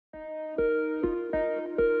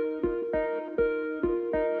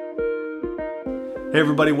Hey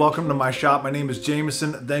everybody, welcome to my shop. My name is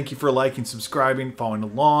Jameson. Thank you for liking, subscribing, following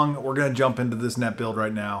along. We're gonna jump into this net build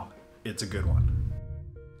right now. It's a good one.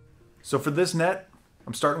 So for this net,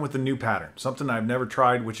 I'm starting with a new pattern, something I've never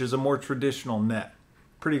tried, which is a more traditional net.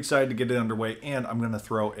 Pretty excited to get it underway, and I'm gonna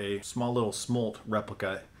throw a small little smolt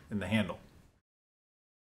replica in the handle.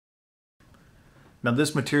 Now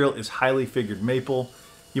this material is highly figured maple.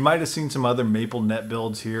 You might have seen some other maple net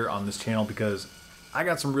builds here on this channel because I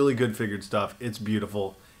got some really good figured stuff. It's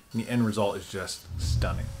beautiful, and the end result is just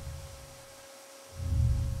stunning.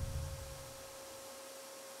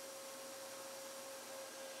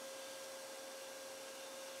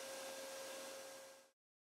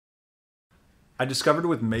 I discovered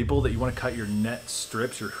with maple that you want to cut your net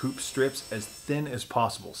strips, your hoop strips, as thin as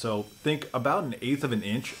possible. So think about 1/8 of an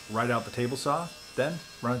inch right out the table saw, then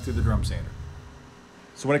run it through the drum sander.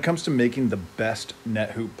 So when it comes to making the best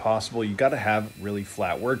net hoop possible, you got to have really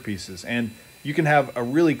flat workpieces, and you can have a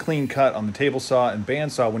really clean cut on the table saw and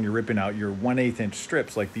bandsaw when you're ripping out your 1/8 inch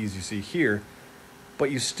strips like these you see here,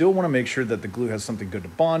 but you still want to make sure that the glue has something good to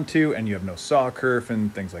bond to and you have no saw kerf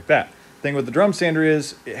and things like that. Thing with the drum sander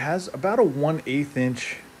is it has about a 1/8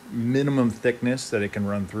 inch minimum thickness that it can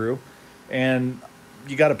run through, and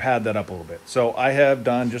you got to pad that up a little bit. So I have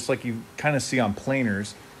done, just like you kind of see on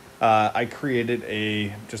planers, I created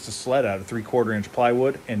just a sled out of 3/4 inch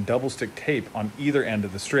plywood and double stick tape on either end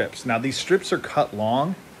of the strips. Now these strips are cut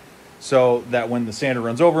long so that when the sander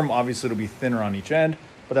runs over them, obviously it'll be thinner on each end,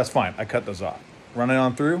 but that's fine. I cut those off. Run it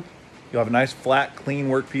on through. You'll have a nice flat, clean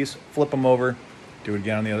workpiece. Flip them over, do it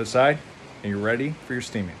again on the other side, and you're ready for your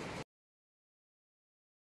steaming.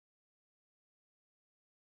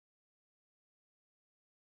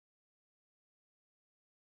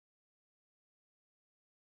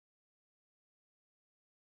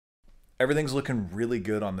 Everything's looking really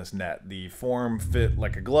good on this net. The form fit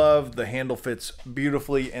like a glove, the handle fits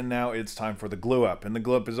beautifully, and now it's time for the glue up. And the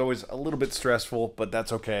glue up is always a little bit stressful, but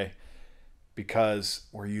that's okay because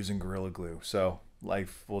we're using Gorilla Glue, so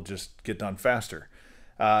life will just get done faster.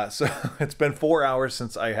 So it's been 4 hours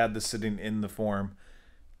since I had this sitting in the form.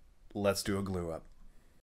 Let's do a glue up.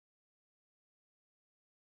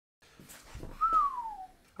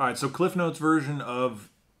 All right, so Cliff Notes version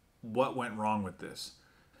of what went wrong with this.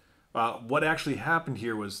 What actually happened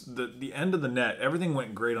here was the end of the net, everything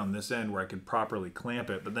went great on this end where I could properly clamp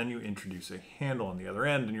it, but then you introduce a handle on the other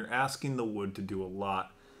end and you're asking the wood to do a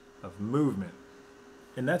lot of movement.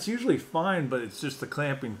 And that's usually fine, but it's just the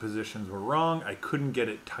clamping positions were wrong. I couldn't get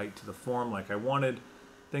it tight to the form like I wanted.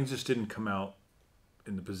 Things just didn't come out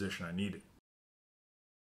in the position I needed.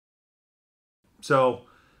 So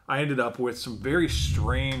I ended up with some very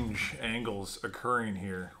strange angles occurring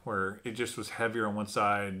here where it just was heavier on one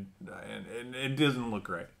side and it doesn't look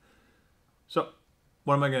right. So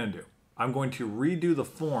what am I going to do? I'm going to redo the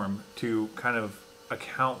form to kind of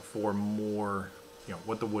account for more,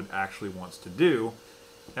 what the wood actually wants to do.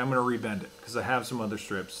 And I'm going to rebend it because I have some other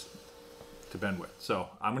strips to bend with. So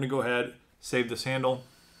I'm going to go ahead, save this handle,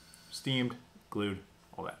 steamed, glued,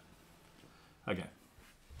 all that. Again.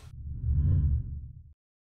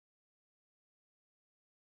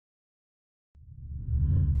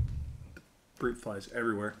 Fruit flies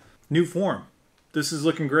everywhere. New form. This is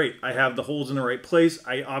looking great. I have the holes in the right place.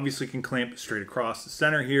 I obviously can clamp straight across the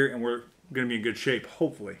center here, and we're going to be in good shape,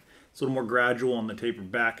 hopefully. It's a little more gradual on the taper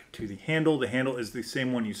back to the handle. The handle is the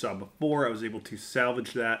same one you saw before. I was able to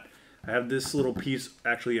salvage that. I have this little piece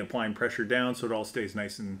actually applying pressure down so it all stays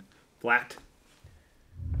nice and flat.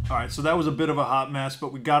 All right, so that was a bit of a hot mess,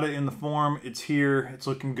 but we got it in the form. It's here. It's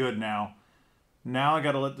looking good now. Now I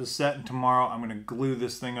got to let this set, and tomorrow I'm going to glue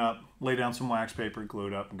this thing up, lay down some wax paper, glue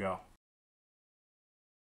it up, and go.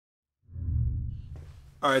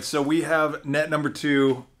 All right, so we have net number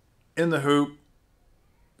 2 in the hoop,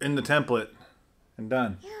 in the template, and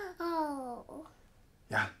done. Oh.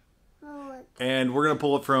 Yeah. Oh. And we're going to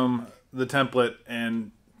pull it from the template, and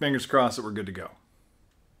fingers crossed that we're good to go.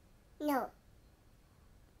 No.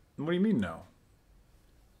 What do you mean no?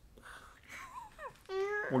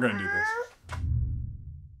 We're going to do this.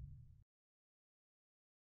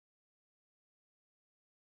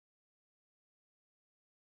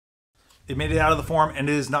 It made it out of the form and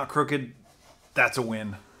it is not crooked. That's a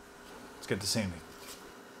win. Let's get to sanding.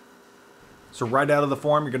 So right out of the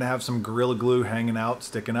form, you're going to have some Gorilla Glue hanging out,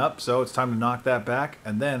 sticking up. So it's time to knock that back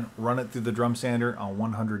and then run it through the drum sander on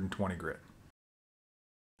 120 grit.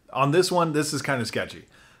 On this one, this is kind of sketchy.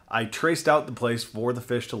 I traced out the place for the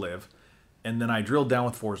fish to live, and then I drilled down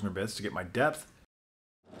with Forstner bits to get my depth.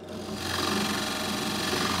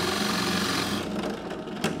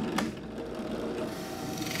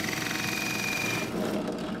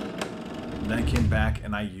 then I came back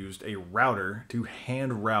and I used a router to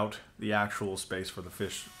hand route the actual space for the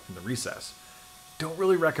fish in the recess. Don't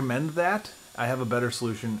really recommend that. I have a better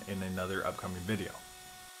solution in another upcoming video.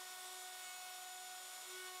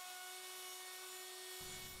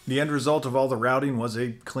 The end result of all the routing was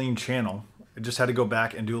a clean channel. I just had to go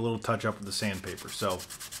back and do a little touch up with the sandpaper. So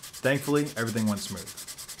thankfully, everything went smooth.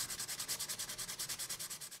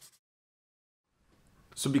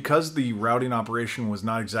 So because the routing operation was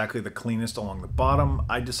not exactly the cleanest along the bottom,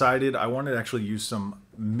 I decided I wanted to actually use some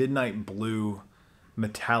midnight blue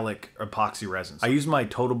metallic epoxy resins. I used my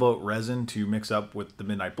Total Boat resin to mix up with the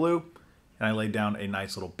midnight blue, and I laid down a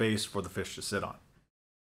nice little base for the fish to sit on.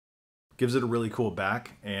 Gives it a really cool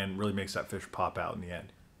back and really makes that fish pop out in the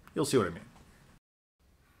end. You'll see what I mean.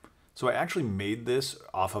 So I actually made this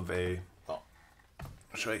off of I'll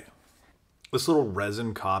show you. This little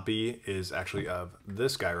resin copy is actually of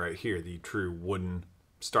this guy right here, the true wooden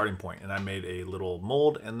starting point. And I made a little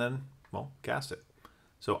mold and then, well, cast it.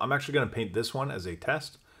 So I'm actually going to paint this one as a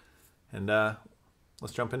test, and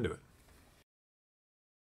let's jump into it.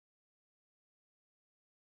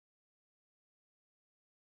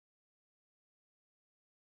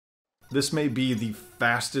 This may be the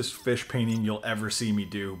fastest fish painting you'll ever see me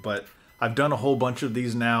do, but I've done a whole bunch of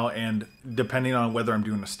these now, and depending on whether I'm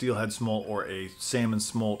doing a steelhead smolt or a salmon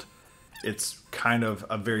smolt, it's kind of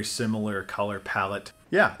a very similar color palette.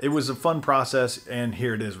 Yeah, it was a fun process, and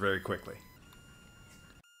here it is very quickly.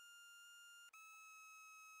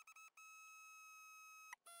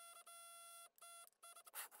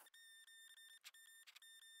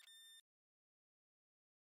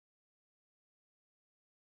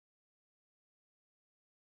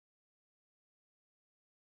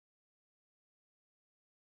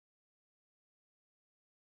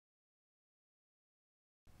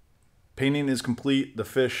 Painting is complete. The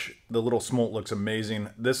fish, the little smolt looks amazing.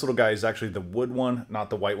 This little guy is actually the wood one,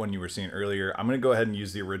 not the white one you were seeing earlier. I'm going to go ahead and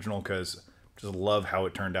use the original because I just love how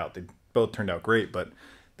it turned out. They both turned out great, but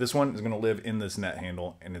this one is going to live in this net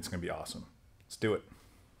handle and it's going to be awesome. Let's do it.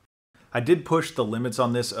 I did push the limits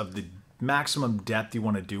on this of the maximum depth you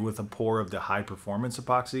want to do with a pour of the high performance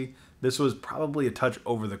epoxy. This was probably a touch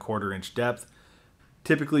over the 1/4 inch depth.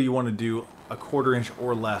 Typically you want to do a 1/4 inch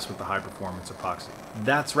or less with the high performance epoxy.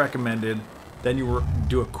 That's recommended. Then you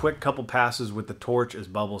do a quick couple passes with the torch as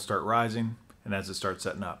bubbles start rising and as it starts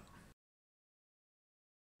setting up.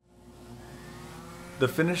 The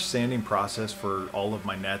finished sanding process for all of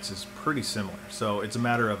my nets is pretty similar. So it's a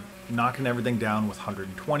matter of knocking everything down with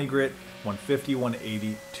 120 grit, 150,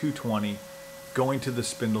 180, 220, going to the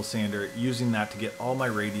spindle sander, using that to get all my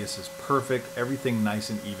radiuses perfect, everything nice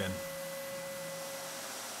and even.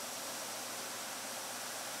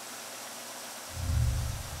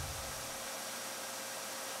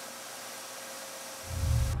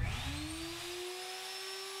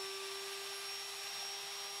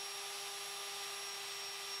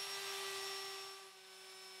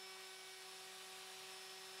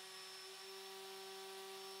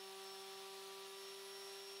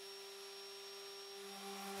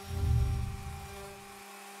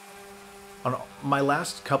 On my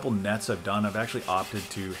last couple nets I've done, I've actually opted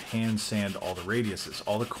to hand sand all the radiuses,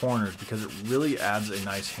 all the corners, because it really adds a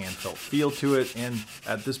nice hand felt feel to it. And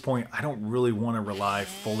at this point, I don't really want to rely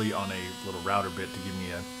fully on a little router bit to give me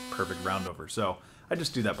a perfect roundover. So I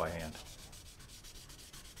just do that by hand.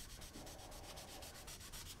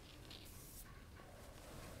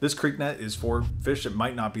 This creek net is for fish that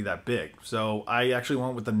might not be that big. So I actually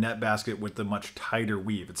went with the net basket with the much tighter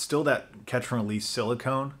weave. It's still that catch and release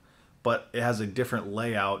silicone, but it has a different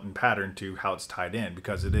layout and pattern to how it's tied in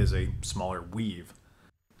because it is a smaller weave.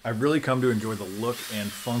 I've really come to enjoy the look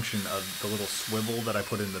and function of the little swivel that I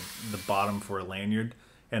put in the bottom for a lanyard,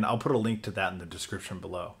 and I'll put a link to that in the description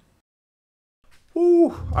below.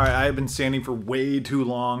 Woo! All right, I've been sanding for way too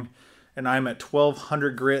long, and I'm at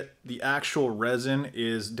 1200 grit. The actual resin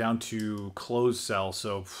is down to closed cell,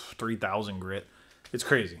 so 3000 grit. It's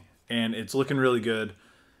crazy, and it's looking really good.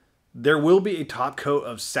 There will be a top coat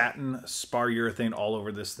of satin spar urethane all over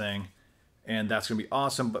this thing, and that's going to be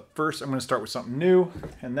awesome. But first, I'm going to start with something new,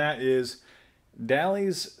 and that is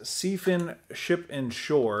Dali's Seafin Ship and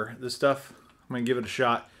Shore. This stuff, I'm going to give it a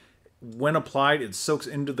shot. When applied, it soaks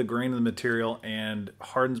into the grain of the material and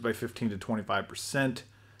hardens by 15 to 25%.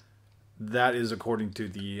 That is according to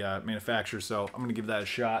the manufacturer, so I'm going to give that a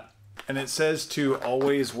shot. And it says to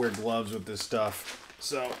always wear gloves with this stuff,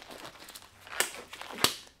 so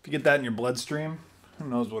if you get that in your bloodstream, who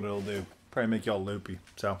knows what it'll do. Probably make you all loopy.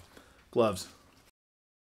 So, gloves.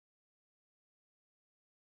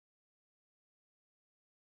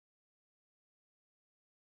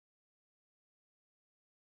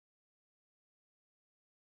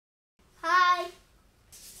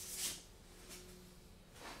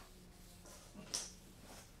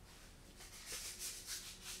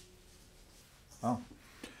 Oh.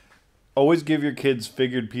 Always give your kids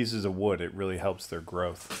figured pieces of wood. It really helps their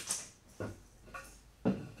growth.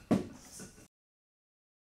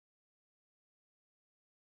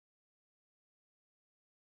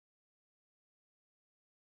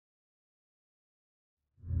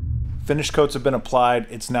 Finished coats have been applied.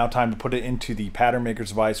 It's now time to put it into the pattern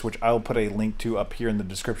maker's vise, which I'll put a link to up here in the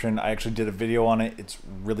description. I actually did a video on it. It's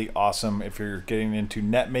really awesome if you're getting into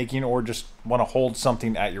net making or just want to hold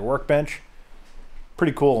something at your workbench.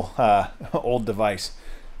 Pretty cool old device.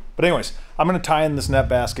 But anyways, I'm going to tie in this net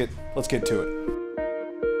basket. Let's get to it.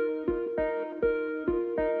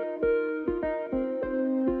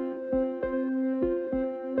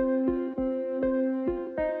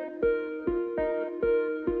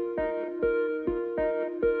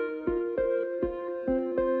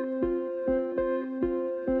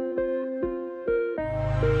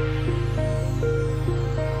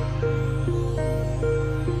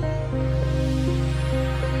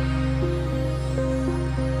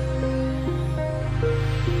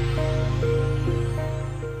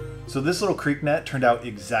 So this little creek net turned out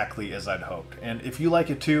exactly as I'd hoped. And if you like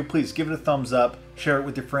it too, please give it a thumbs up, share it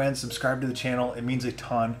with your friends, subscribe to the channel. It means a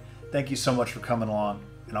ton. Thank you so much for coming along,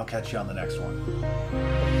 and I'll catch you on the next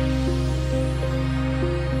one.